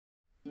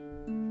Hi,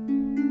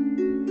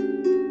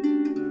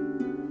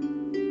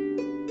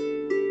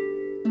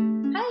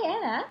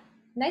 Anna.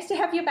 Nice to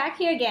have you back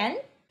here again.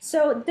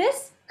 So,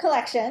 this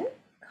collection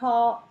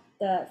called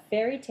the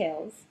Fairy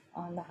Tales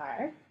on the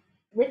Harp,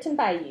 written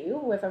by you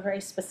with a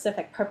very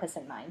specific purpose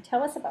in mind.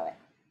 Tell us about it.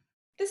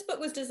 This book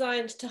was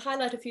designed to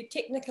highlight a few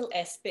technical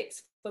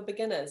aspects for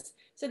beginners.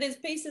 So there's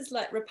pieces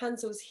like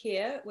Rapunzel's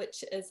Hair,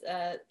 which is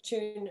a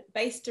tune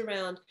based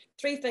around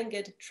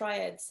three-fingered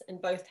triads in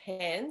both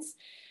hands.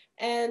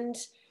 And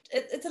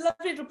it's a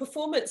lovely little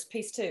performance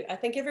piece too. I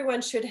think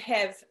everyone should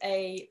have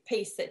a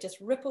piece that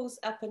just ripples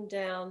up and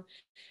down.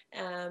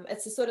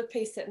 It's the sort of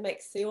piece that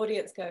makes the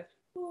audience go,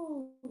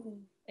 ooh,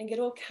 and get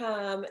all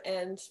calm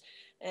and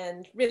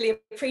really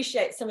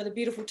appreciate some of the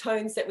beautiful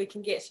tones that we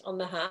can get on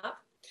the harp.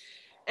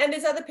 And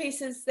there's other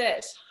pieces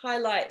that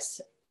highlight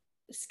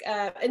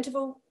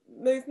interval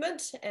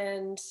movement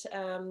and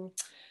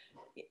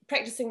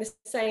practicing the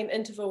same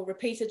interval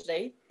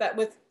repeatedly, but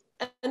with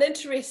an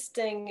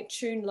interesting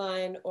tune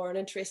line or an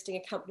interesting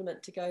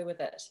accompaniment to go with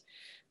it.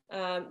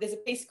 There's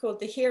a piece called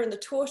The Hare and the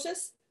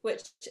Tortoise,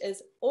 which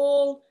is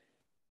all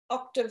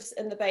octaves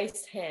in the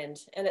bass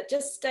hand, and it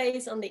just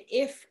stays on the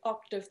F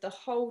octave the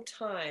whole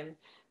time.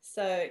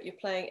 So you're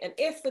playing an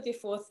F with your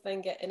fourth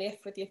finger, an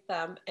F with your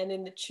thumb, and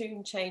then the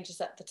tune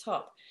changes at the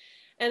top.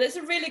 And it's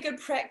a really good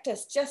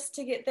practice just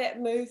to get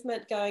that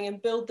movement going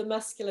and build the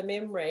muscular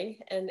memory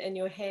in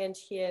your hand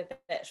here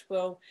that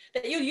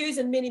you'll use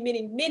in many,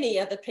 many, many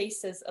other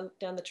pieces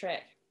down the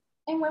track.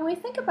 And when we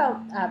think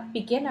about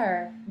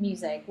beginner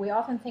music, we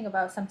often think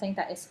about something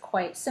that is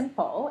quite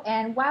simple.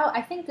 And while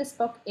I think this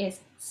book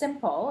is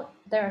simple,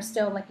 there are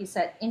still, like you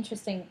said,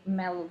 interesting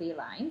melody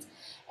lines.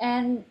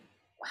 And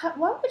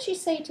what would you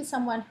say to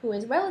someone who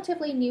is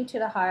relatively new to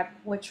the harp?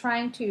 We're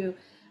trying to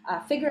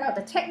figure out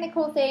the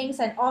technical things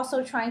and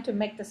also trying to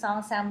make the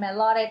song sound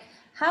melodic.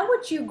 How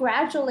would you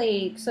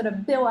gradually sort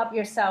of build up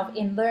yourself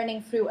in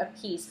learning through a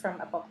piece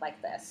from a book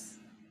like this?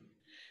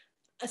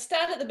 I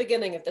start at the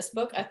beginning of this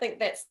book. I think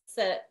that's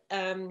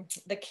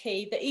the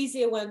key. The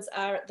easier ones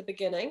are at the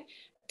beginning.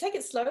 Take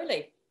it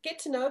slowly. Get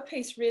to know a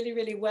piece really,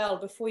 really well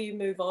before you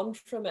move on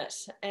from it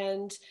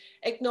and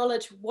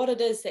acknowledge what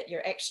it is that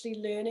you're actually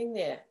learning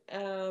there.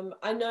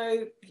 I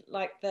know,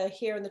 like the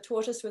Hare and the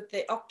Tortoise with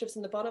the octaves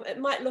in the bottom, it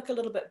might look a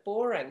little bit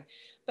boring,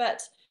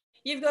 but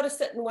you've got to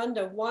sit and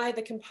wonder why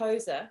the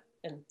composer,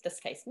 in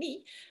this case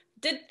me,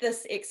 did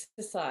this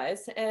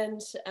exercise.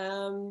 And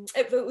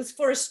it was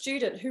for a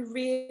student who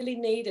really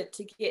needed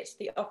to get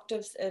the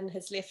octaves in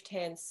his left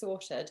hand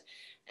sorted.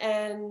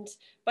 And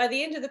by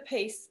the end of the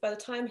piece, by the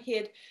time he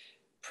had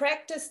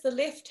practice the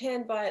left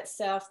hand by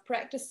itself,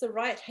 practice the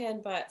right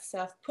hand by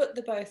itself, put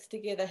the both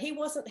together. He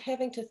wasn't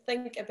having to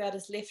think about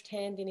his left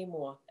hand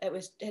anymore.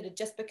 It had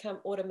just become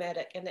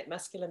automatic, and that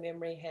muscular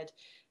memory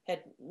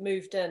had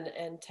moved in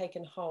and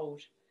taken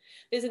hold.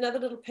 There's another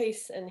little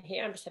piece in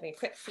here. I'm just having a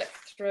quick flick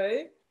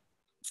through.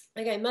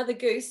 Okay, Mother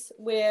Goose,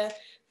 where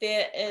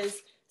there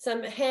is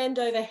some hand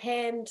over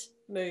hand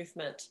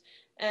movement.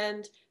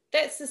 And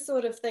that's the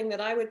sort of thing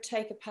that I would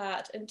take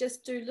apart and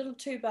just do little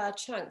 2-bar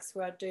chunks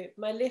where I do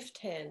my left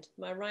hand,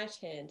 my right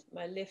hand,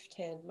 my left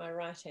hand, my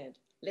right hand.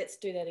 Let's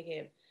do that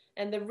again.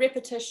 And the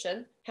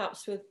repetition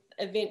helps with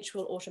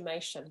eventual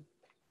automation.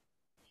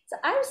 So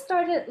I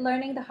started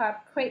learning the harp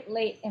quite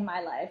late in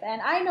my life,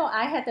 and I know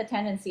I had the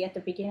tendency at the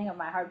beginning of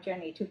my harp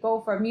journey to go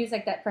for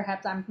music that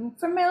perhaps I'm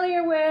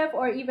familiar with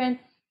or even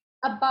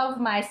above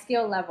my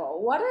skill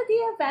level. What are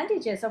the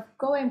advantages of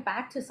going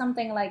back to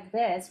something like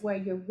this where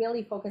you're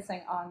really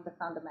focusing on the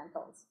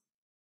fundamentals?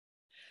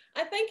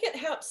 I think it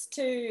helps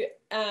to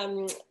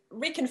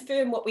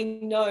reconfirm what we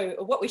know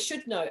or what we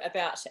should know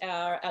about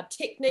our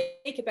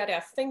technique, about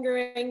our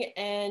fingering,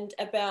 and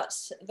about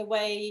the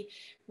way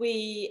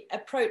we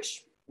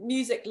approach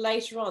music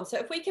later on. So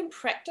if we can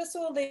practice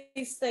all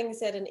these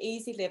things at an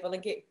easy level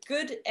and get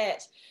good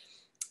at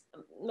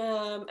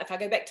if I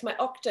go back to my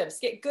octaves,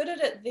 get good at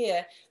it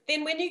there,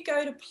 then when you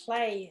go to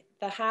play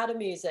the harder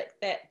music,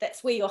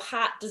 that's where your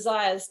heart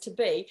desires to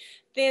be,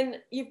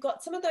 then you've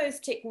got some of those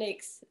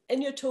techniques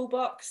in your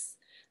toolbox.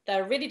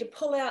 They're ready to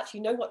pull out,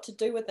 you know what to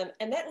do with them,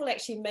 and that will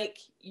actually make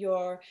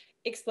your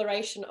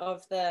exploration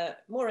of the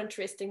more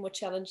interesting, more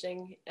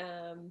challenging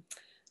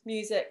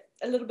music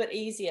a little bit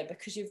easier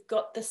because you've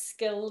got the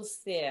skills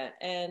there.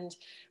 And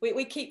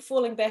we keep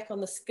falling back on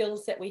the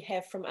skills that we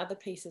have from other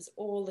pieces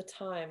all the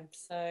time.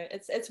 So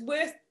it's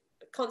worth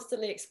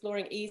constantly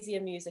exploring easier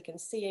music and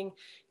seeing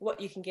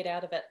what you can get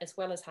out of it as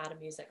well as harder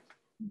music.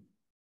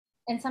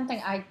 And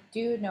something I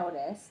do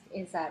notice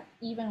is that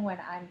even when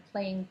I'm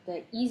playing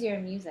the easier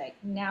music,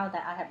 now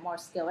that I have more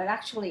skill, it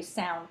actually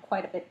sounds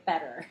quite a bit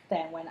better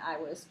than when I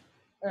was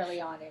early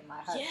on in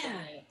my harp Yeah.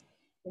 journey,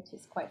 which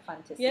is quite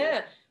fun to see.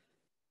 Yeah.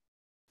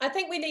 I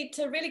think we need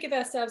to really give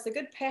ourselves a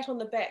good pat on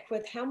the back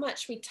with how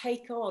much we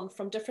take on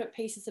from different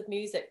pieces of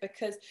music,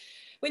 because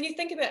when you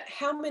think about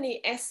how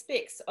many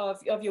aspects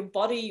of your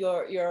body,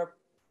 your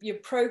you're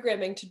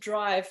programming to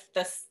drive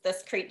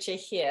this creature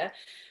here.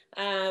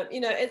 You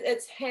know,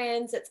 it's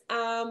hands, it's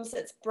arms,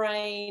 it's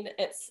brain,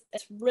 it's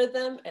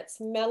rhythm, it's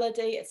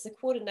melody, it's the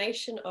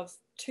coordination of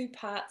two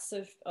parts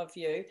of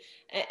you.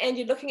 And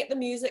you're looking at the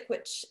music,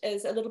 which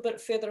is a little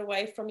bit further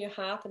away from your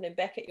harp and then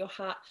back at your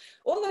harp.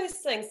 All those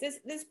things,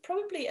 there's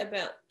probably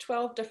about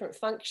 12 different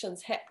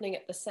functions happening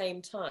at the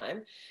same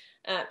time.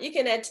 You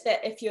can add to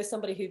that if you're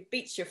somebody who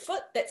beats your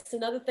foot, that's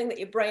another thing that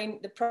your brain,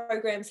 the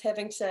program's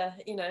having to,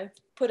 you know,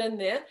 put in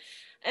there.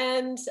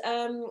 And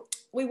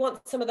we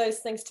want some of those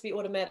things to be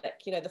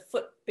automatic. You know, the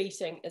foot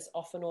beating is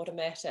often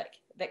automatic.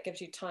 That gives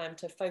you time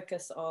to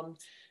focus on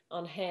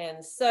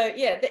hands. So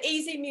yeah, the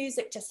easy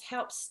music just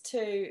helps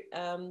to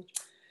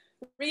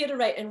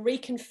reiterate and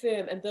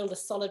reconfirm and build a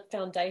solid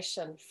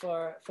foundation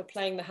for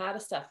playing the harder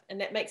stuff. And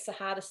that makes the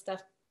harder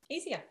stuff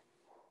easier.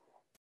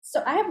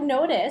 So I have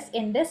noticed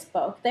in this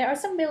book there are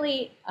some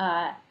really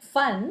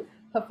fun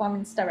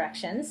performance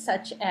directions,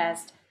 such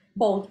as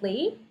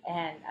boldly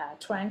and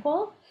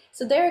tranquil.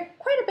 So they're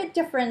quite a bit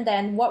different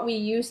than what we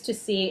used to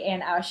see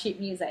in our sheet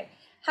music.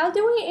 How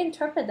do we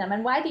interpret them,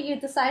 and why did you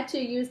decide to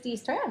use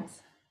these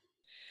terms?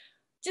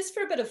 Just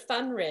for a bit of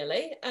fun,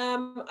 really.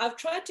 I've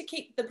tried to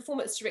keep the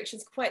performance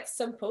directions quite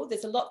simple.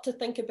 There's a lot to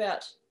think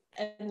about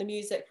in the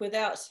music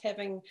without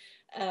having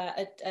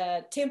a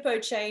tempo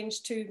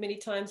change too many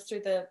times through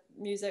the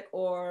music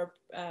or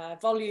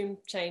volume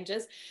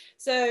changes.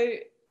 So,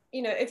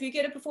 you know, if you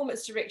get a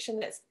performance direction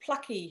that's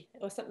plucky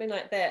or something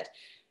like that,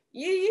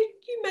 you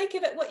make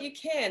of it what you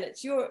can.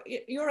 It's your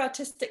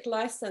artistic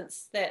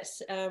license that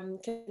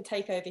can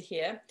take over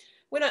here.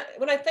 When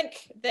I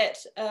think back,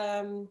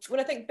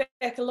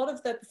 a lot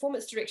of the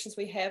performance directions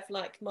we have,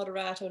 like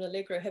moderato and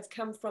allegro, have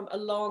come from a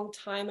long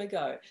time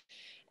ago,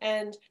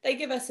 and they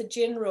give us a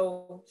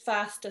general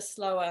faster,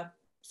 slower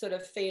sort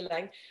of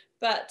feeling.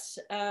 But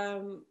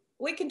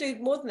we can do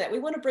more than that. We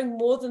want to bring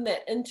more than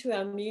that into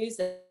our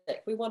music.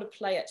 We want to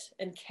play it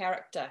in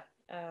character.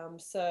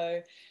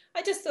 So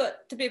I just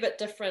thought, to be a bit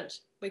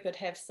different, we could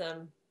have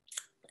some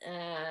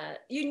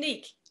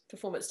unique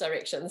performance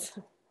directions.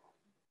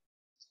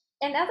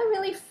 Another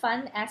really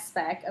fun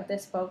aspect of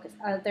this book is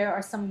there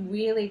are some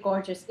really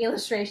gorgeous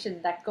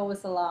illustrations that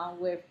goes along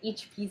with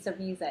each piece of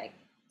music.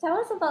 Tell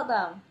us about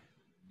them.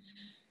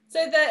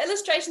 So the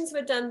illustrations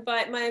were done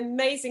by my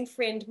amazing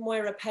friend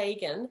Moira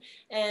Pagan,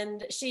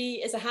 and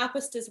she is a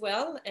harpist as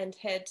well and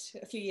had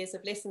a few years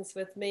of lessons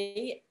with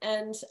me.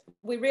 And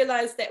we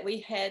realized that we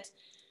had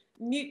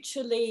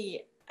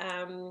mutually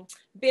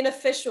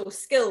beneficial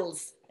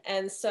skills,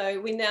 and so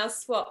we now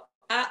swap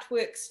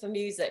artworks for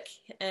music,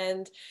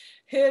 and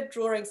her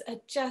drawings are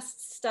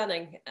just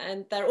stunning,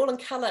 and they're all in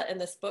color in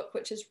this book,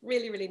 which is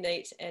really, really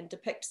neat, and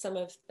depict some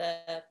of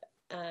the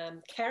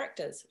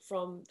characters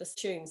from the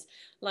tunes,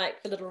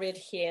 like the Little Red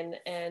Hen,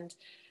 and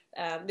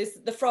there's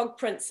the Frog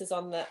Prince is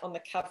on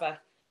the cover,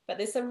 but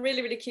there's some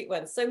really, really cute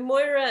ones. So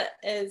Moira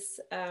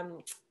is a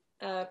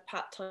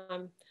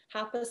part-time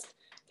harpist,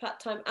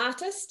 part-time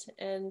artist,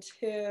 and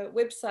her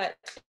website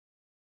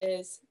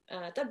is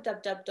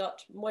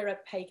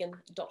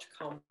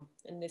www.moirapagan.com,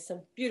 and there's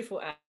some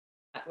beautiful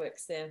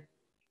artworks there.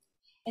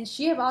 And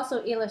she have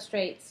also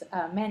illustrates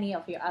many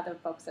of your other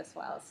books as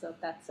well. So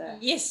that's a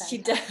yes, she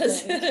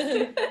does.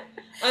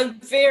 I'm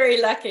very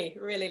lucky,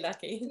 really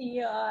lucky.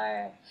 You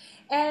are.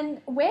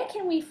 And where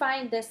can we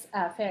find this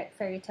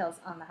Fairy Tales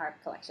on the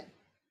Harp collection?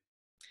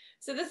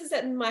 So this is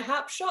in my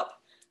harp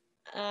shop,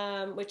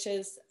 which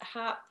is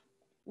Harp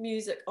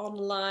Music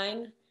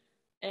Online,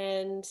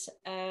 and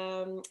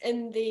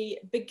in the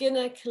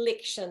beginner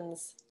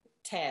collections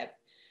tab.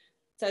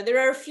 So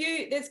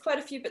there's quite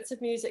a few bits of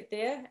music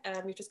there.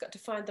 You've just got to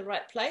find the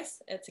right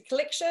place. It's a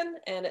collection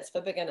and it's for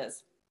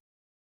beginners.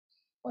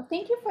 Well,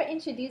 thank you for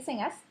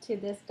introducing us to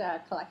this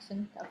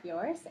collection of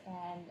yours.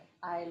 And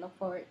I look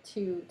forward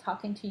to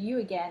talking to you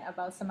again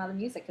about some other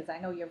music, because I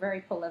know you're a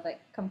very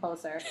prolific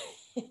composer.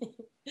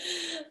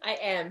 I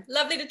am.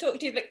 Lovely to talk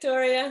to you,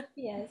 Victoria.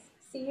 Yes.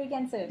 See you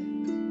again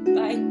soon.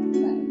 Bye.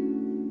 Bye.